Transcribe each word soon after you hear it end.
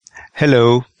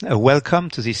Hello, welcome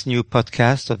to this new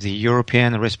podcast of the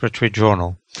European Respiratory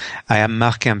Journal. I am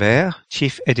Marc Humbert,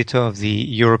 Chief Editor of the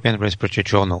European Respiratory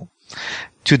Journal.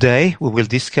 Today, we will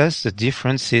discuss the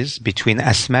differences between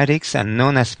asthmatics and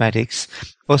non-asthmatics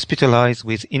hospitalized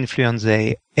with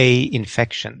influenza A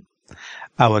infection.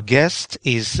 Our guest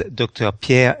is Dr.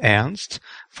 Pierre Ernst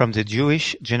from the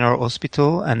Jewish General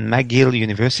Hospital and McGill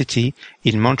University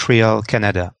in Montreal,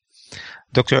 Canada.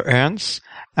 Dr. Ernst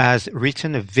has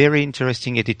written a very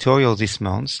interesting editorial this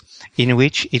month in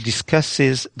which he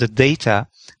discusses the data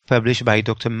published by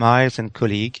Dr. Miles and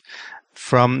colleague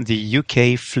from the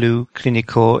UK Flu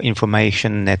Clinical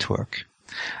Information Network.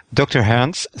 Dr.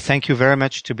 Ernst, thank you very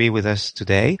much to be with us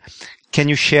today. Can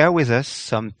you share with us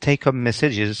some take-home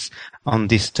messages on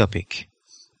this topic?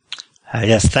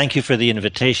 Yes, thank you for the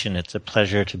invitation. It's a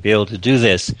pleasure to be able to do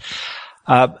this.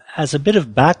 As a bit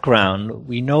of background,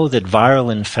 we know that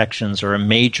viral infections are a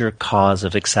major cause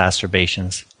of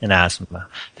exacerbations in asthma.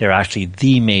 They're actually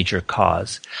the major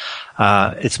cause.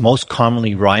 It's most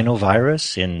commonly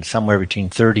rhinovirus in somewhere between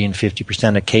 30 and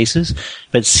 50% of cases,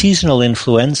 but seasonal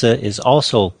influenza is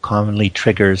also commonly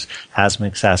triggers asthma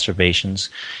exacerbations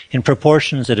in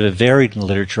proportions that have varied in the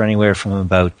literature anywhere from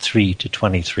about 3 to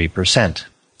 23%.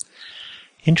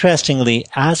 Interestingly,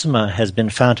 asthma has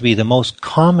been found to be the most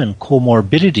common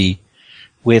comorbidity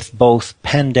with both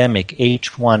pandemic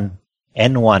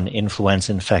H1N1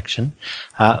 influenza infection,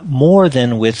 more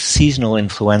than with seasonal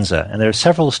influenza. And there are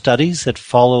several studies that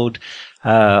followed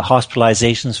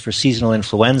hospitalizations for seasonal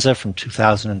influenza from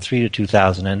 2003 to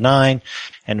 2009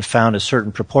 and found a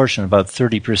certain proportion, about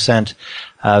 30%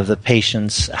 of the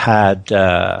patients had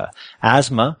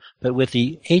asthma. But with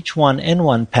the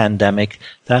H1N1 pandemic,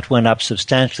 that went up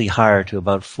substantially higher to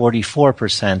about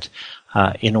 44%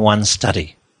 in one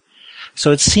study. So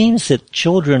it seems that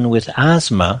children with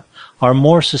asthma are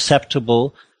more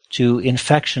susceptible to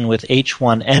infection with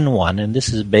H1N1, and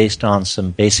this is based on some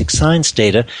basic science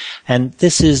data, and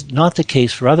this is not the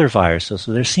case for other viruses.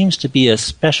 So there seems to be a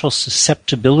special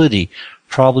susceptibility,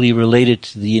 probably related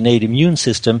to the innate immune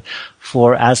system,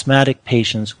 for asthmatic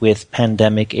patients with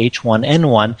pandemic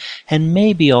H1N1, and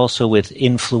maybe also with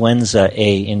influenza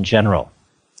A in general.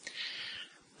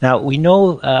 Now, we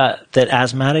know that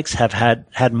asthmatics have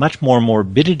had much more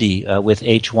morbidity with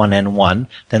H1N1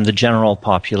 than the general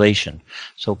population.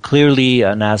 So clearly,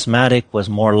 an asthmatic was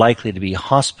more likely to be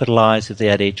hospitalized if they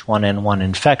had H1N1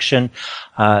 infection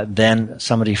than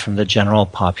somebody from the general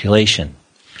population.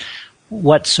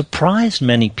 What surprised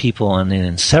many people, and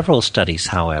in several studies,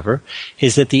 however,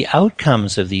 is that the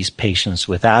outcomes of these patients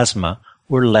with asthma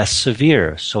were less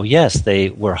severe. So yes, they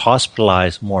were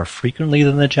hospitalized more frequently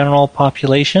than the general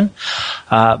population,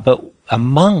 but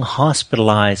among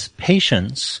hospitalized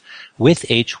patients with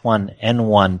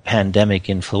H1N1 pandemic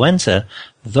influenza,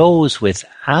 those with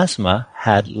asthma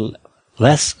had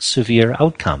less severe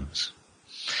outcomes.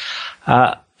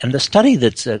 And the study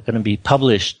that's going to be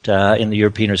published in the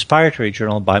European Respiratory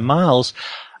Journal by Miles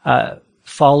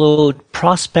followed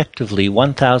prospectively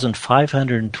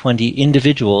 1,520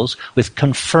 individuals with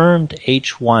confirmed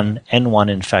H1N1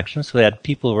 infections. So they had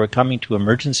people who were coming to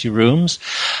emergency rooms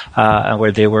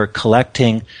where they were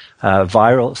collecting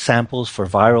viral samples for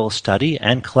viral study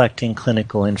and collecting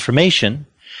clinical information.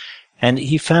 And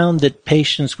he found that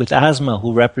patients with asthma,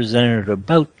 who represented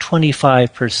about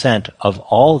 25% of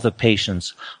all the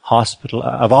patients with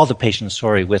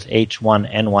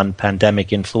H1N1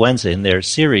 pandemic influenza in their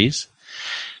series,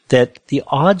 that the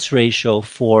odds ratio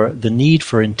for the need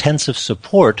for intensive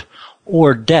support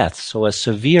or death, so a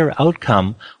severe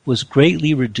outcome, was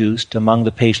greatly reduced among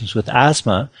the patients with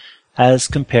asthma as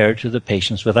compared to the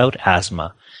patients without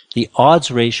asthma. The odds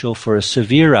ratio for a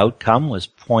severe outcome was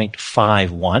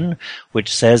 0.51,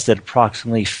 which says that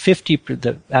approximately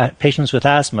patients with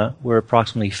asthma were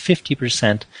approximately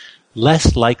 50%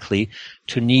 less likely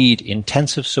to need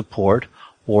intensive support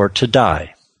or to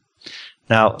die.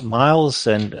 Now, Miles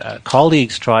and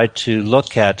colleagues tried to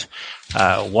look at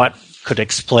what could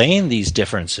explain these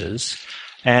differences,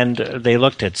 and they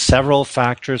looked at several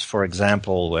factors. For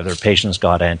example, whether patients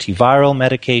got antiviral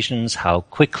medications, how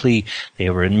quickly they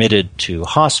were admitted to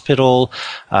hospital,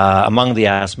 among the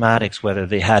asthmatics, whether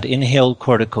they had inhaled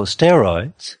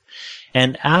corticosteroids.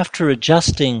 And after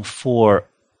adjusting for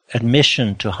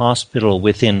admission to hospital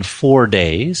within 4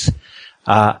 days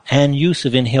and use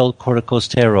of inhaled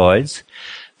corticosteroids,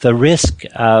 the risk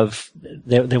of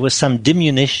there was some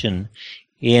diminution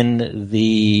in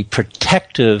the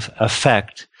protective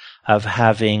effect of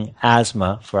having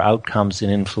asthma for outcomes in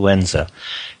influenza,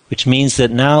 which means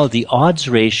that now the odds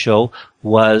ratio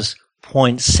was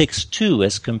 0.62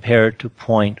 as compared to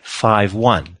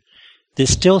 0.51.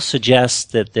 this still suggests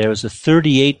that there was a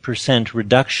 38%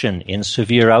 reduction in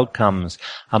severe outcomes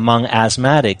among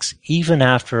asthmatics, even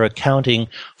after accounting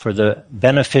for the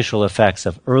beneficial effects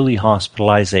of early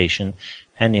hospitalization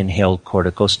and inhaled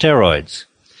corticosteroids.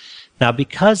 Now,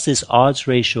 because this odds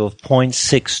ratio of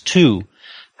 0.62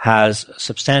 has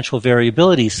substantial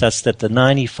variability such that the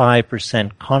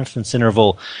 95% confidence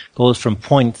interval goes from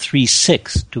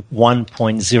 0.36 to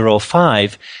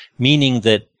 1.05, meaning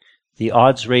that the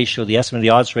odds ratio, the estimate of the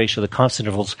odds ratio, the confidence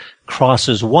intervals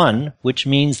crosses 1, which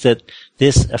means that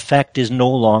this effect is no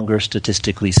longer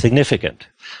statistically significant.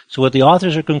 So what the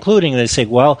authors are concluding, they say,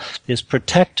 well, this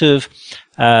protective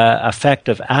effect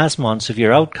of asthma on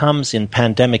severe outcomes in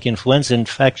pandemic influenza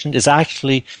infection is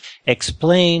actually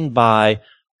explained by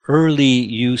early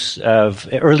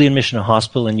admission to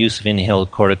hospital and use of inhaled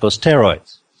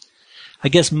corticosteroids. I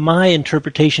guess my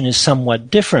interpretation is somewhat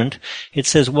different. It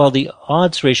says, well, the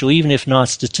odds ratio, even if not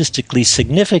statistically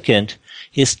significant,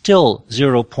 is still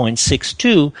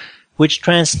 0.62, which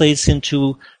translates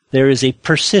into there is a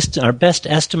our best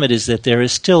estimate is that there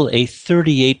is still a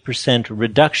 38%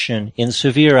 reduction in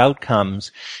severe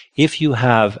outcomes if you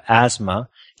have asthma,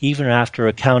 even after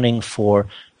accounting for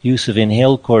use of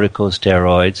inhaled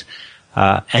corticosteroids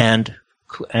and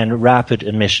rapid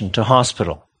admission to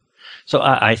hospital. So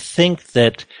I think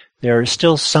that there is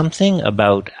still something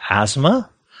about asthma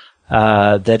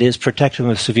that is protective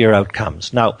of severe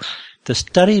outcomes. Now, the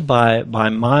study by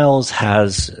Miles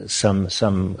has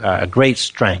some great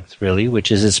strength, really,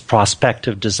 which is its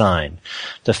prospective design.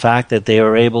 The fact that they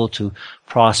are able to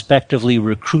prospectively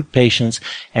recruit patients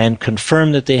and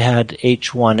confirm that they had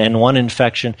H1N1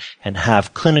 infection and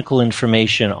have clinical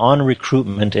information on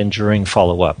recruitment and during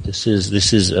follow-up. This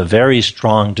is a very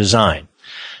strong design.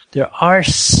 There are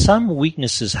some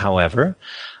weaknesses, however.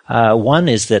 One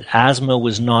is that asthma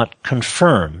was not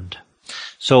confirmed.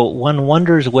 So one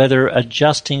wonders whether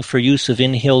adjusting for use of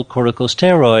inhaled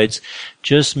corticosteroids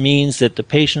just means that the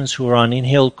patients who are on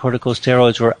inhaled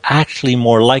corticosteroids were actually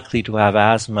more likely to have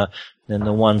asthma than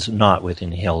the ones not with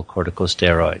inhaled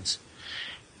corticosteroids.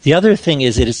 The other thing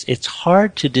is it's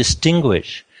hard to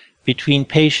distinguish between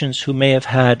patients who may have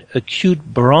had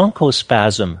acute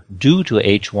bronchospasm due to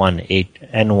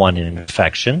H1N1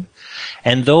 infection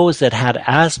and those that had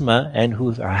asthma and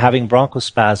who are having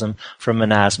bronchospasm from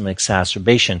an asthma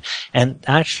exacerbation. And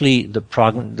actually, the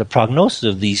prognosis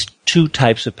of these two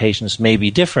types of patients may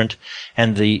be different,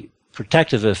 and the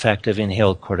protective effect of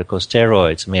inhaled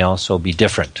corticosteroids may also be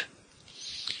different.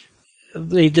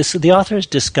 The authors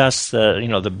discuss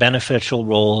the beneficial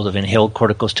role of inhaled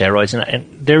corticosteroids, and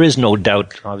there is no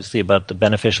doubt, obviously, about the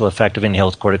beneficial effect of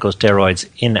inhaled corticosteroids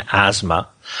in asthma.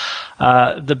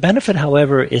 The benefit,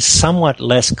 however, is somewhat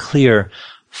less clear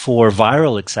for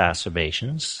viral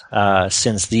exacerbations,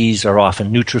 since these are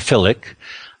often neutrophilic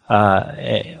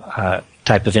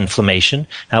type of inflammation.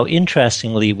 Now,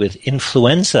 interestingly, with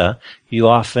influenza, you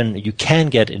can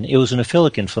get an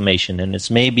eosinophilic inflammation, and it's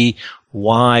maybe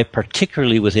why,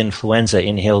 particularly with influenza,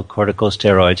 inhaled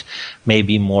corticosteroids may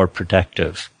be more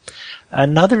protective.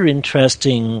 Another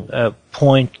interesting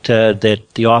point that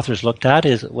the authors looked at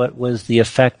is what was the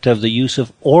effect of the use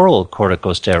of oral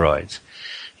corticosteroids.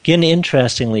 Again,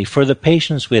 interestingly, for the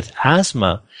patients with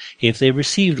asthma, if they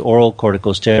received oral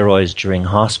corticosteroids during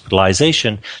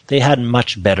hospitalization, they had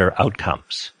much better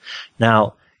outcomes.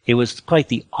 Now, it was quite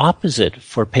the opposite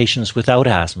for patients without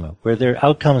asthma, where their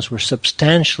outcomes were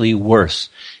substantially worse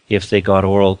if they got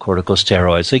oral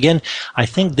corticosteroids. Again, I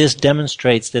think this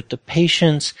demonstrates that the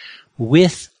patients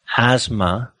with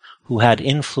asthma who had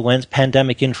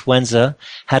pandemic influenza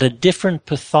had a different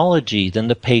pathology than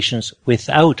the patients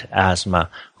without asthma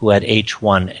who had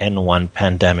H1N1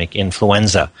 pandemic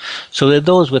influenza. So that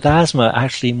those with asthma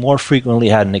actually more frequently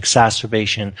had an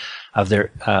exacerbation of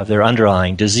their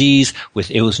underlying disease with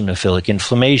eosinophilic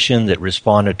inflammation that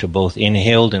responded to both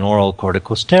inhaled and oral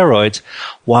corticosteroids,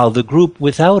 while the group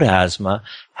without asthma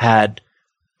had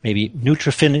maybe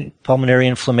neutrophilic pulmonary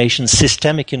inflammation,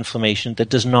 systemic inflammation that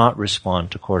does not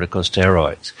respond to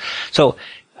corticosteroids. So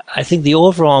I think the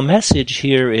overall message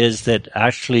here is that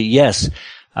actually, yes,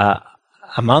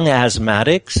 among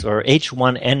asthmatics, or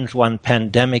H1N1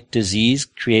 pandemic disease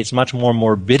creates much more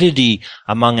morbidity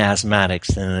among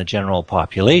asthmatics than in the general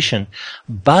population,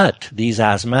 but these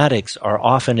asthmatics are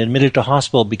often admitted to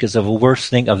hospital because of a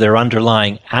worsening of their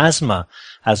underlying asthma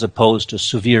as opposed to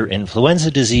severe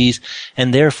influenza disease,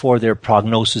 and therefore their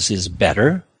prognosis is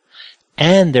better,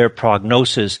 and their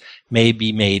prognosis may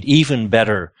be made even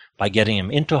better by getting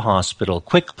them into hospital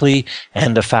quickly,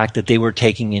 and the fact that they were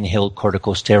taking inhaled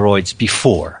corticosteroids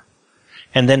before.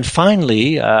 And then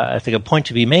finally, I think a point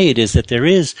to be made is that there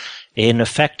is an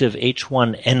effective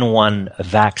H1N1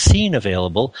 vaccine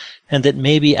available, and that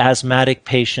maybe asthmatic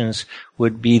patients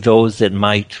would be those that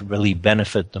might really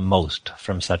benefit the most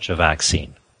from such a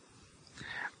vaccine.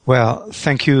 Well,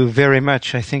 thank you very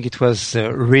much. I think it was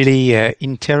really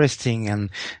interesting,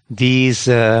 and these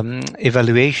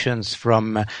evaluations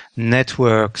from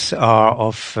networks are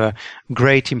of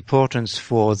great importance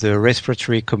for the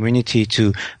respiratory community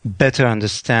to better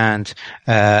understand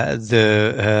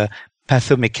the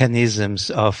pathomechanisms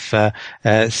of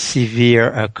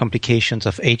severe complications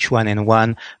of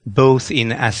H1N1, both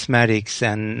in asthmatics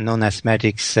and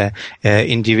non-asthmatics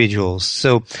individuals.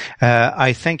 So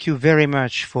I thank you very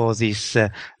much for this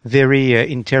very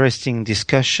interesting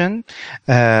discussion.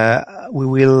 We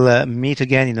will meet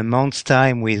again in a month's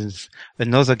time with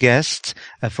another guest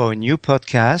for a new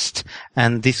podcast.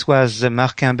 And this was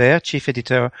Marc Humbert, Chief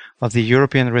Editor of the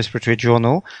European Respiratory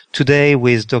Journal, today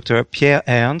with Dr. Pierre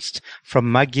Ernst from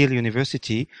McGill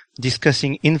University,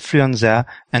 discussing influenza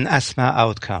and asthma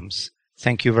outcomes.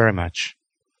 Thank you very much.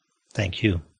 Thank you.